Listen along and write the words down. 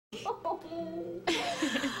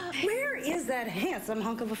Where is that handsome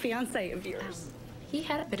hunk of a fiancé of yours? He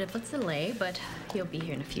had a bit of a delay, but he'll be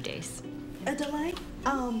here in a few days. A delay?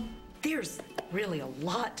 There's really a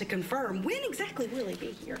lot to confirm. When exactly will he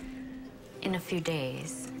be here? In a few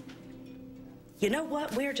days. You know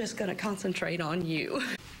what? We're just gonna concentrate on you.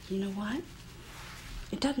 You know what?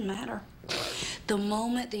 It doesn't matter. The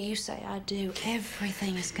moment that you say I do,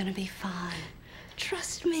 everything is gonna be fine.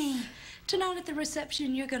 Trust me. Tonight at the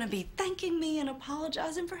reception, you're gonna be thanking me and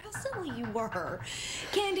apologizing for how silly you were.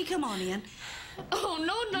 Candy, come on in. Oh,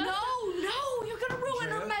 no. No, you're gonna ruin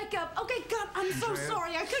her makeup. Okay, God, I'm so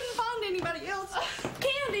sorry. I couldn't find anybody else.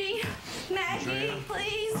 Candy, Maggie,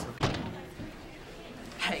 please.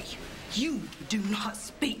 Hey, you do not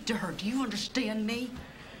speak to her. Do you understand me?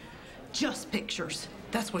 Just pictures.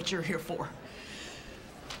 That's what you're here for.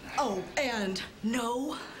 Oh, and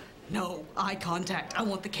no eye contact. I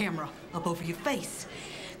want the camera up over your face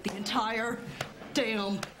the entire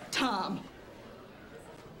damn time.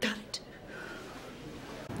 Got it?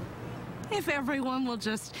 If everyone will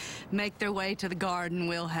just make their way to the garden,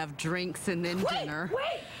 we'll have drinks and then dinner.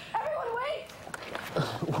 Wait! Everyone wait!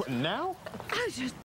 What, now? I just